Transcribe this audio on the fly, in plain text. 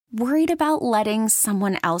Worried about letting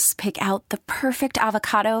someone else pick out the perfect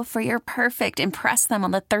avocado for your perfect impress them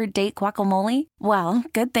on the third date guacamole? Well,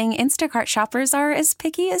 good thing Instacart shoppers are as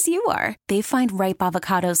picky as you are. They find ripe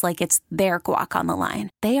avocados like it's their guac on the line.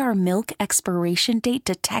 They are milk expiration date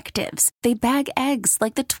detectives. They bag eggs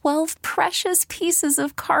like the 12 precious pieces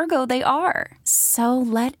of cargo they are. So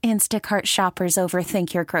let Instacart shoppers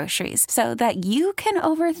overthink your groceries so that you can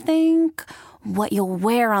overthink what you'll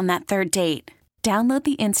wear on that third date. Download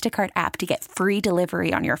the Instacart app to get free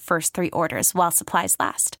delivery on your first 3 orders while supplies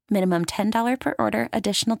last. Minimum $10 per order.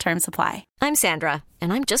 Additional terms apply. I'm Sandra,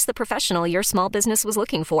 and I'm just the professional your small business was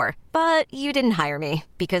looking for. But you didn't hire me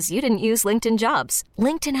because you didn't use LinkedIn Jobs.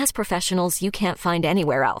 LinkedIn has professionals you can't find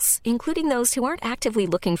anywhere else, including those who aren't actively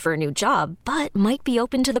looking for a new job, but might be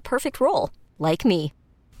open to the perfect role, like me.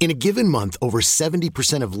 In a given month, over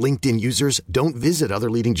 70% of LinkedIn users don't visit other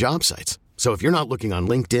leading job sites. So if you're not looking on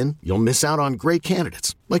LinkedIn, you'll miss out on great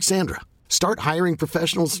candidates like Sandra. Start hiring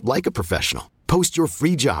professionals like a professional. Post your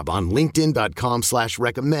free job on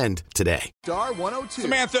linkedin.com/recommend today. Star 102.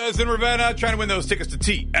 Samantha is in Ravenna trying to win those tickets to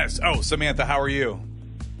TSO. Samantha, how are you?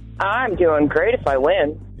 I'm doing great if I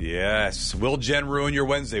win. Yes. Will Jen ruin your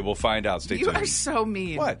Wednesday? We'll find out. Stay tuned. You are so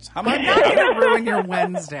mean. What? How am I I'm not going to ruin your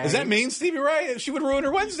Wednesday. Does that mean Stevie Ray? She would ruin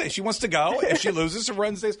her Wednesday. She wants to go. If she loses, her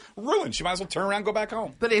Wednesday's ruined. She might as well turn around and go back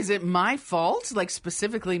home. But is it my fault? Like,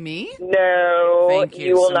 specifically me? No, Thank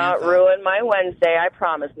you, will Samantha. not ruin my Wednesday. I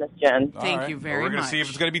promise, Miss Jen. Thank you very We're going much. to see if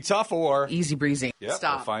it's going to be tough or... Easy breezy. Yep,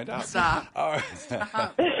 Stop. we'll find out. Stop. All right.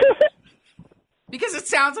 Stop. Because it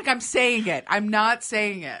sounds like I'm saying it. I'm not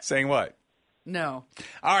saying it. Saying what? No.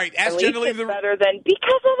 All right. At Ask least Jen to leave it's the... better than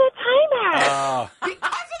because of the timer. Because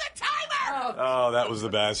of the timer! Oh, that was the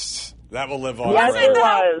best. That will live on. Yes, forever. it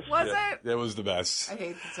was. Was Yeah, it? That was the best. I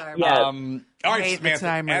hate the timer. Yes. All I right, hate the Samantha,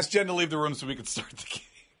 timer. ask Jen to leave the room so we can start the game.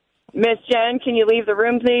 Miss Jen, can you leave the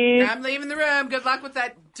room, please? I'm leaving the room. Good luck with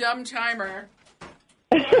that dumb timer.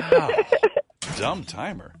 Wow. Dumb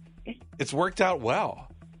timer. It's worked out well.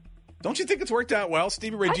 Don't you think it's worked out well,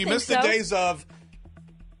 Stevie Ray? Do you miss the days of...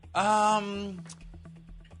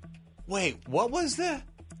 Wait, what was the...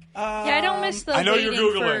 I don't miss the I know waiting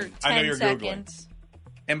you're Googling. for 10 I know you're seconds.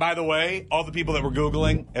 And by the way, all the people that were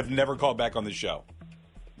Googling have never called back on the show.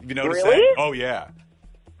 Have you noticed Really? that? Oh, yeah.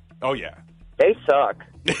 Oh, yeah. They suck.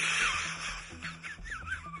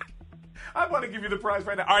 I want to give you the prize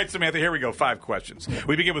right now. All right, Samantha, here we go. 5 questions.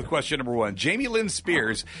 We begin with question number 1. Jamie Lynn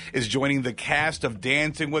Spears is joining the cast of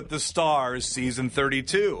Dancing with the Stars season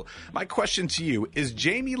 32. My question to you, is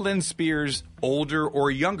Jamie Lynn Spears older or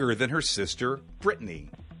younger than her sister,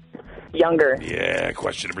 Brittany? Younger. Yeah,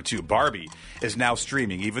 question number 2. Barbie is now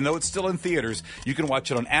streaming. Even though it's still in theaters, you can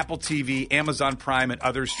watch it on Apple TV, Amazon Prime, and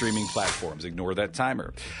other streaming platforms. Ignore that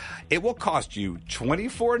timer. It will cost you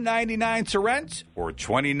 $24.99 to rent or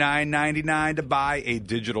 $29.99 to buy a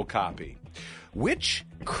digital copy. Which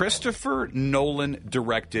Christopher Nolan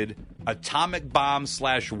directed atomic bomb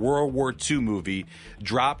 / World War II movie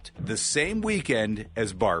dropped the same weekend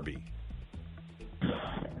as Barbie?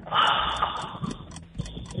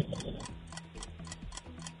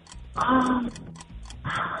 I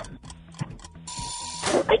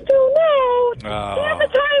don't know. Damn the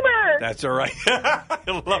timer. That's all right. I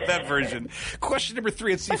love that version. Question number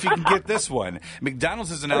 3. Let's see if you can get this one. McDonald's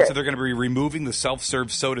has announced that they're going to be removing the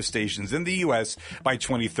self-serve soda stations in the U.S. by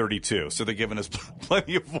 2032. So they're giving us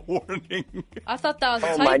plenty of warning. I thought that was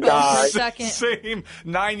a my typo for a God. second. Same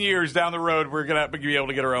 9 years down the road, we're going to be able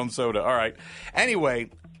to get our own soda. All right. Anyway,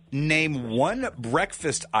 name one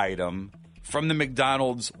breakfast item from the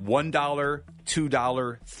McDonald's $1, $2,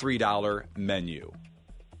 $3 menu.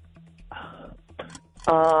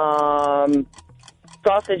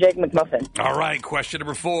 Sausage egg McMuffin. All right, question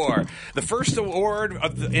number 4. The first award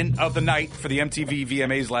of the night for the MTV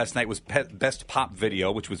VMAs last night was Best Pop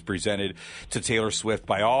Video, which was presented to Taylor Swift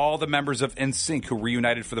by all the members of NSYNC who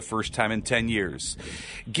reunited for the first time in 10 years.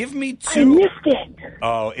 Give me 2. I missed it.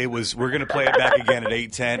 Oh, it was. We're going to play it back again at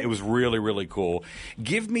 8:10. It was really, really cool.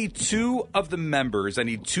 Give me 2 of the members. I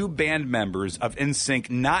need 2 band members of NSYNC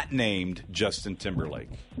not named Justin Timberlake.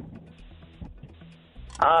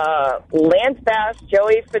 Lance Bass,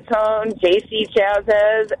 Joey Fatone, JC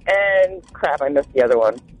Chazes, and crap, I missed the other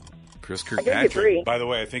one. Chris I gave you Kirkpatrick. 3. By the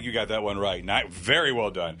way, I think you got that one right. Very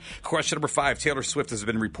well done. Question number 5. Taylor Swift has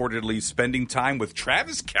been reportedly spending time with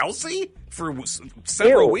Travis Kelce for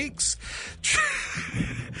several weeks.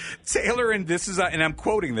 Taylor and I'm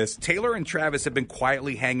quoting this, Taylor and Travis have been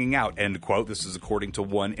quietly hanging out, end quote. This is according to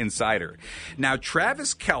one insider. Now,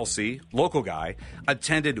 Travis Kelce, local guy,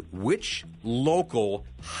 attended which local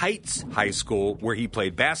Heights high school where he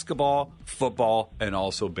played basketball, football, and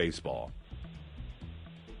also baseball?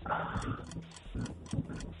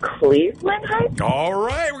 Cleveland Heights? All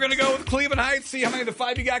right, we're going to go with Cleveland Heights. See how many of the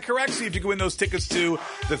 5 you got correct. See if you can win those tickets to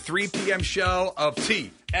the 3 p.m. show of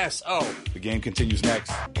TSO. The game continues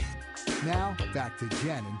next. Now, back to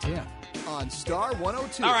Jen and Tim on Star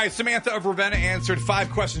 102. All right, Samantha of Ravenna answered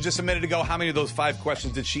 5 questions just a minute ago. How many of those 5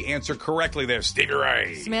 questions did she answer correctly there, Stevie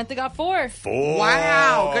Ray? Samantha got 4. 4.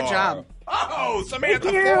 Wow, good job. Oh,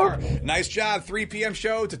 Samantha, 4. Nice job. 3 p.m.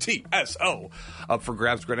 show to TSO. Up for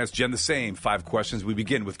grabs. We're going to ask Jen the same. 5 questions. We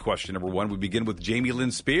begin with question number 1. We begin with Jamie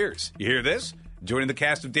Lynn Spears. You hear this? Joining the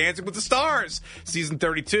cast of Dancing with the Stars, season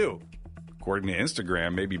 32. According to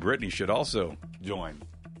Instagram, maybe Brittany should also join.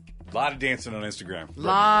 A lot of dancing on Instagram.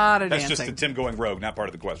 That's just the Tim going rogue, not part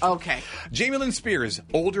of the question. Okay. Jamie Lynn Spears,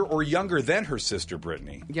 older or younger than her sister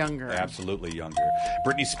Brittany? Younger. Absolutely younger.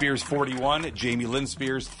 Britney Spears, 41. Jamie Lynn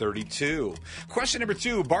Spears, 32. Question number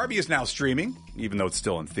 2. Barbie is now streaming, even though it's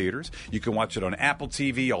still in theaters. You can watch it on Apple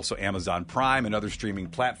TV, also Amazon Prime, and other streaming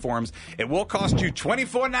platforms. It will cost you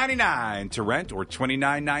 $24.99 to rent or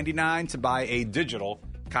 $29.99 to buy a digital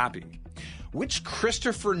copy. Which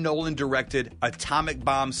Christopher Nolan-directed atomic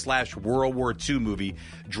bomb / World War II movie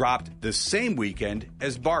dropped the same weekend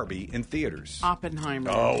as Barbie in theaters?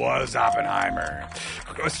 Oppenheimer. Oh, it was Oppenheimer.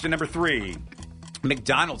 Question number 3.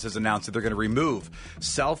 McDonald's has announced that they're going to remove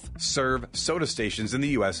self-serve soda stations in the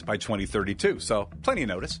U.S. by 2032. So, plenty of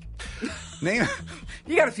notice. Name.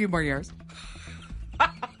 You got a few more years.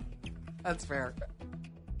 That's fair.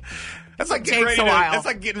 That's like getting ready that's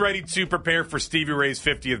like getting ready to prepare for Stevie Ray's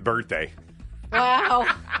 50th birthday. Wow.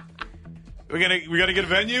 We're gonna get a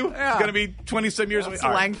venue? Yeah. It's gonna be 20-some years away. It's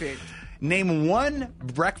lengthy. Name one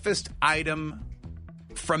breakfast item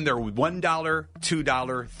from their $1, $2,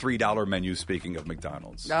 $3 menu, speaking of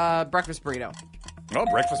McDonald's. Breakfast burrito. Oh,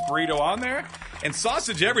 breakfast burrito on there. And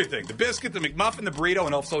sausage everything. The biscuit, the McMuffin, the burrito,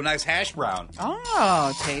 and also a nice hash brown.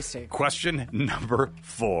 Oh, tasty. Question number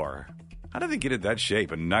 4. How did they get it that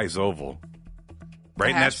shape? A nice oval.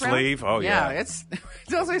 Right in that sleeve? Oh, yeah. It's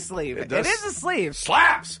also a sleeve. It does. is a sleeve.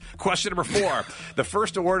 Slaps! Question number 4. The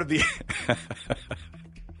first award of the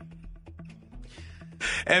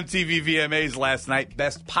MTV VMAs last night,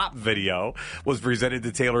 Best Pop Video, was presented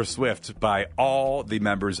to Taylor Swift by all the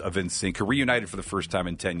members of NSYNC, who reunited for the first time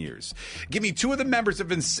in 10 years. Give me 2 of the members of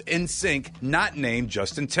NSYNC not named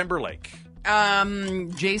Justin Timberlake.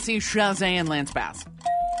 JC Chazé and Lance Bass.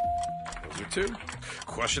 Those are 2.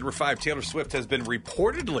 Question number 5. Taylor Swift has been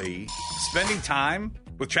reportedly spending time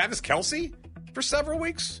with Travis Kelce for several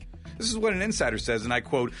weeks. This is what an insider says, and I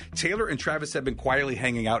quote, Taylor and Travis have been quietly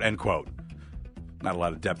hanging out, end quote. Not a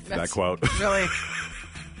lot of depth to that quote. Really?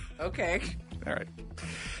 Okay. All right.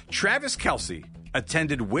 Travis Kelce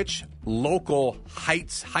attended which local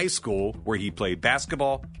Heights high school where he played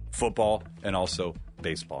basketball, football, and also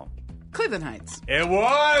baseball? Cleveland Heights. It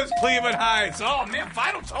was Cleveland Heights. Oh, man,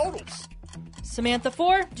 final totals. Samantha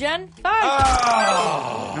 4, Jen 5.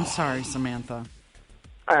 Oh. I'm sorry, Samantha.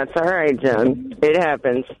 That's all right, Jen. It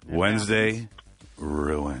happens. Wednesday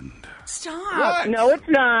ruined. Stop. What? No, it's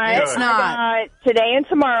not. It's not. I got today and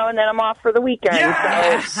tomorrow, and then I'm off for the weekend.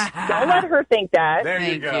 Yes! So don't let her think that. There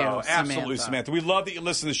Thank you go. you, Absolutely, Samantha. Samantha. We love that you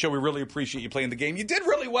listen to the show. We really appreciate you playing the game. You did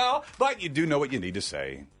really well, but you do know what you need to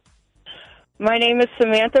say. My name is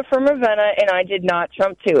Samantha from Ravenna, and I did not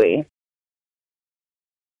trump Toohey.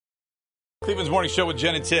 Cleveland's Morning Show with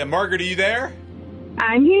Jen and Tim. Margaret, are you there?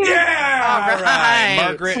 I'm here. Yeah! All right.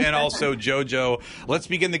 Margaret and also JoJo. Let's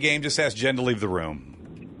begin the game. Just ask Jen to leave the room.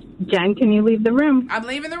 Jen, can you leave the room? I'm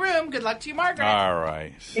leaving the room. Good luck to you, Margaret. All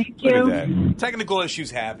right. Thank Look you. at that. Technical issues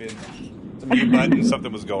happen. The mute button,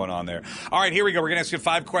 something was going on there. All right, here we go. We're going to ask you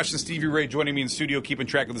 5 questions. Stevie Ray joining me in studio, keeping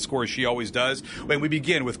track of the score as she always does. When we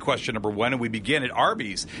begin with question number 1, and we begin at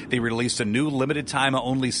Arby's. They released a new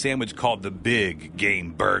limited-time-only sandwich called the Big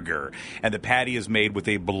Game Burger. And the patty is made with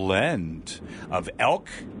a blend of elk,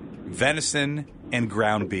 venison, and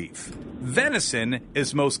ground beef. Venison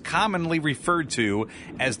is most commonly referred to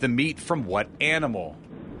as the meat from what animal?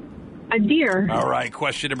 A deer. All right,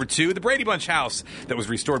 question number 2. The Brady Bunch house that was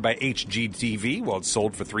restored by HGTV, well, it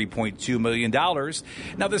sold for $3.2 million.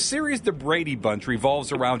 Now, the series The Brady Bunch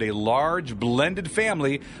revolves around a large blended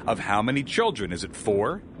family of how many children? Is it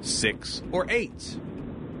 4, 6, or 8?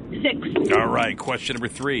 6. All right, question number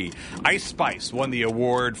 3. Ice Spice won the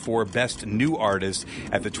award for Best New Artist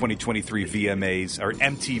at the 2023 VMAs, or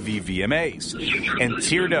MTV VMAs, and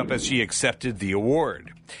teared up as she accepted the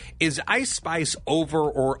award. Is Ice Spice over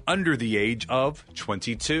or under the age of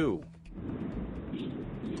 22?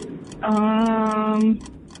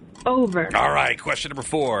 Over. All right, question number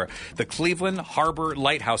 4. The Cleveland Harbor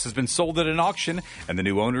Lighthouse has been sold at an auction, and the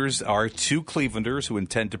new owners are 2 Clevelanders who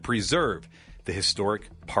intend to preserve the historic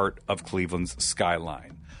part of Cleveland's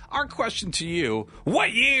skyline. Our question to you,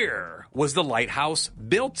 what year was the lighthouse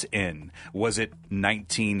built in? Was it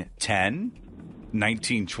 1910,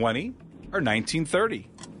 1920, or 1930?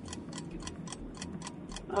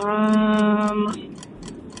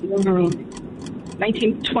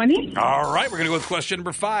 1920. All right, we're going to go with question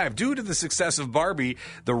number 5. Due to the success of Barbie,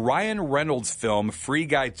 the Ryan Reynolds film Free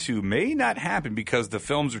Guy 2 may not happen because the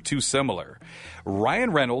films are too similar.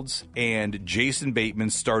 Ryan Reynolds and Jason Bateman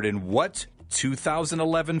starred in what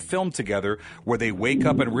 2011 film together where they wake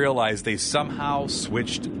up and realize they somehow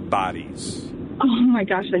switched bodies? Oh my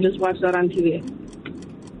gosh, I just watched that on TV.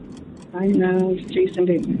 I know Jason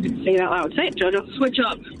Bateman. Say it out loud. Say it, JoJo. Switch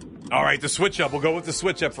up. All right, the switch up. We'll go with the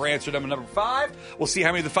switch up for answer number 5. We'll see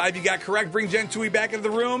how many of the 5 you got correct. Bring Jen Toohey back into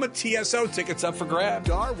the room. TSO tickets up for grabs.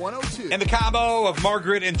 Star 102. And the combo of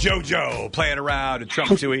Margaret and JoJo playing around at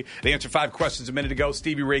Trump Toohey. They answered 5 questions a minute ago.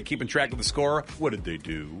 Stevie Ray keeping track of the score. What did they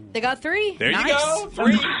do? They got 3. There Nice. you go.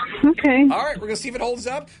 3. Okay. All right, we're going to see if it holds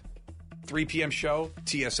up. 3 p.m. show.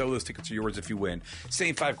 TSO, those tickets are yours if you win.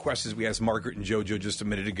 Same 5 questions we asked Margaret and JoJo just a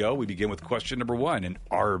minute ago. We begin with question number 1 in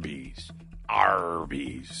Arby's.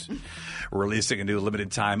 Releasing a new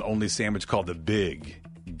limited time only sandwich called the Big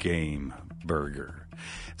Game Burger.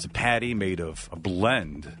 It's a patty made of a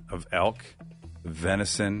blend of elk,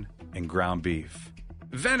 venison, and ground beef.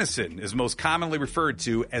 Venison is most commonly referred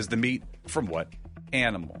to as the meat from what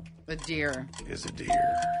animal? A deer. Is a deer.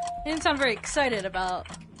 You didn't sound very excited about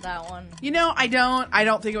that one. You know, I don't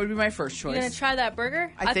think it would be my first choice. You gonna try that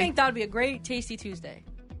burger? I think that would be a great Tasty Tuesday.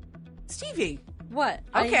 Stevie. What?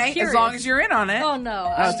 Okay, as long as you're in on it. Oh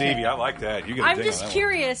no, Stevie, I like that. You I'm just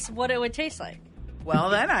curious what it would taste like.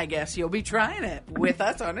 Well, then I guess you'll be trying it with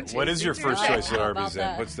us on a Tuesday. What is your first Tuesday. choice at How Arby's about then?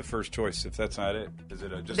 that? What's the first choice if that's not it? Is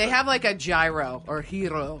it just They have like a gyro or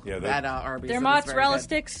hero at Arby's. Their that is very mozzarella good.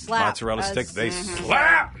 sticks slap. mozzarella sticks? They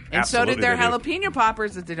slap! And so did Absolutely their they do. jalapeno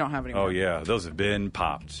poppers that they don't have anymore. Oh, yeah. Those have been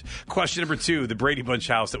popped. Question number 2. The Brady Bunch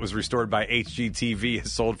house that was restored by HGTV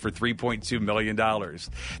has sold for $3.2 million.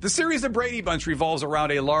 The series The Brady Bunch revolves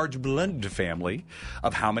around a large blended family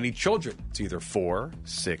of how many children? It's either 4,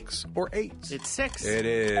 6, or 8. It's 6. It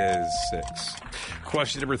is 6.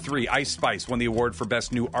 Question number 3. Ice Spice won the award for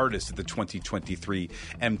Best New Artist at the 2023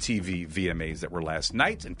 MTV VMAs that were last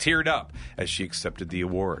night and teared up as she accepted the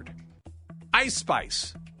award. Ice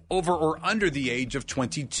Spice, over or under the age of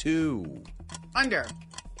 22? Under.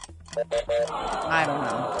 I don't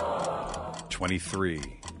know. 23.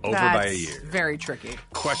 Over That's by a year. Very tricky.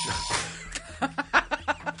 Question.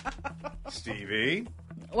 Stevie?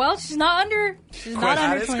 Well, she's not under. She's not Question-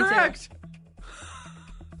 under That is 22. correct.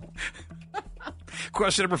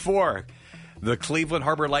 Question number 4. The Cleveland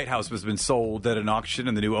Harbor Lighthouse has been sold at an auction,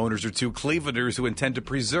 and the new owners are 2 Clevelanders who intend to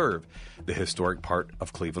preserve the historic part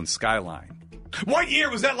of Cleveland's skyline. What year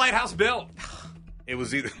was that lighthouse built? It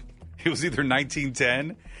was either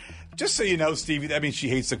 1910. Just so you know, Stevie, that means she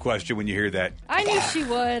hates the question when you hear that. I knew she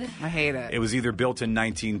would. I hate it. It was either built in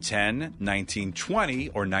 1910, 1920,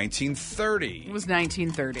 or 1930. It was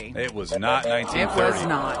 1930. It was not 1930. It was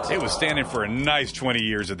not. It was standing for a nice 20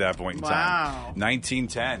 years at that point in time. Wow.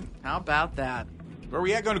 1910. How about that? Where are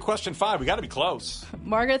we at going to question 5? We got to be close.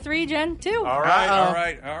 Margaret 3, Jen 2. All right,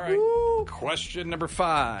 Uh-oh. all right. Question number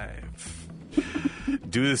 5.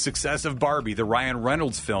 Due to the success of Barbie, the Ryan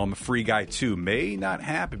Reynolds film Free Guy 2 may not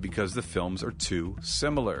happen because the films are too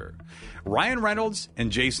similar. Ryan Reynolds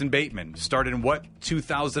and Jason Bateman starred in what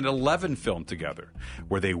 2011 film together,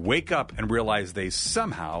 where they wake up and realize they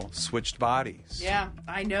somehow switched bodies? Yeah,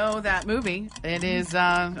 I know that movie. It is,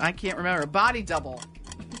 I can't remember. Body Double.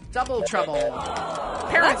 Double Trouble.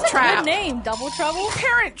 Parent That's a Trap. good name, Double Trouble.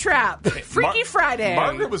 Parent Trap. Freaky Friday.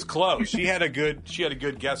 Margaret was close. She had a good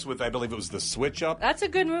guess with, I believe it was the switch up. That's a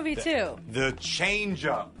good movie, too. The change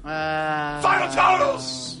up. Final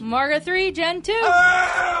totals. Margaret 3, Jen 2.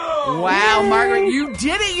 Oh! Wow, Margaret, you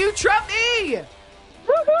did it. You trumped me.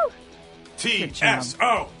 Woohoo!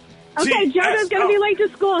 TSO. Okay, JoJo's going to be late to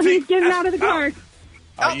school. He's getting out of the car.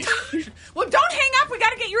 Well, don't hang up. We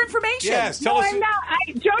got to get your information. Yes, No, tell us. I'm not.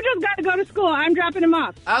 JoJo's got to go to school. I'm dropping him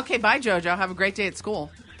off. Okay, bye, JoJo. Have a great day at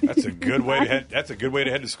school. That's a good way to head. That's a good way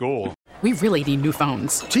to head to school. We really need new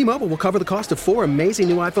phones. T-Mobile will cover the cost of 4 amazing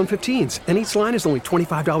new iPhone 15s, and each line is only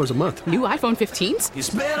 $25 a month. New iPhone 15s? It's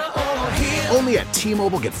better over here. Only at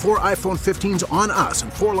T-Mobile, get 4 iPhone 15s on us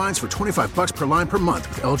and 4 lines for $25 per line per month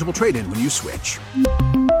with eligible trade-in when you switch.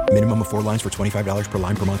 Minimum of 4 lines for $25 per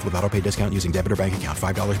line per month with autopay discount using debit or bank account.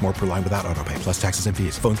 $5 more per line without autopay, plus taxes and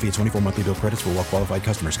fees. Phone fee at 24 monthly bill credits for well-qualified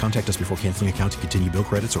customers. Contact us before canceling account to continue bill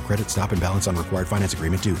credits or credit stop and balance on required finance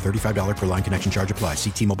agreement due. $35 per line connection charge applies. See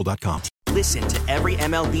T-Mobile.com. Listen to every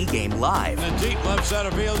MLB game live. In the deep left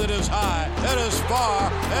center field, it is high, it is far,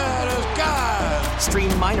 it is gone.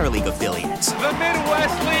 Stream minor league affiliates. The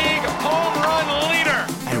Midwest League home run leader.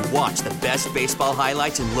 And watch the best baseball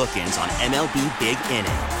highlights and look-ins on MLB Big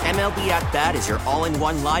Inning. MLB At Bat is your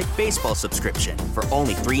all-in-one live baseball subscription for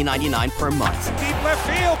only $3.99 per month. Deep left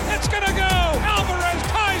field, it's gonna go. Alvarez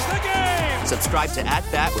ties the game. Subscribe to At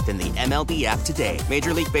Bat within the MLB app today.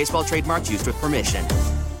 Major League Baseball trademarks used with permission.